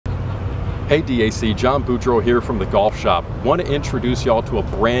Hey DAC, John Boudreaux here from the Golf Shop. Want to introduce y'all to a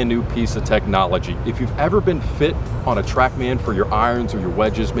brand new piece of technology. If you've ever been fit on a TrackMan for your irons or your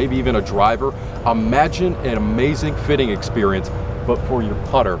wedges, maybe even a driver, imagine an amazing fitting experience, but for your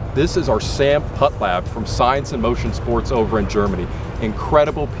putter. This is our SAM Putt Lab from Science and Motion Sports over in Germany.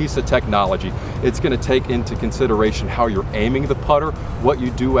 Incredible piece of technology. It's going to take into consideration how you're aiming the putter, what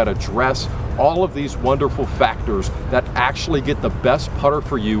you do at address, all of these wonderful factors that actually get the best putter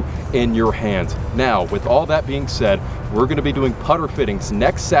for you in your hands. Now, with all that being said, we're going to be doing putter fittings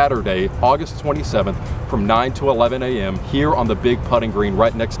next Saturday, August 27th from 9 to 11 a.m. here on the big putting green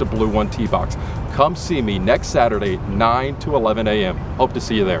right next to Blue One Tee Box. Come see me next Saturday, 9 to 11 a.m. Hope to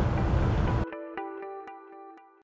see you there.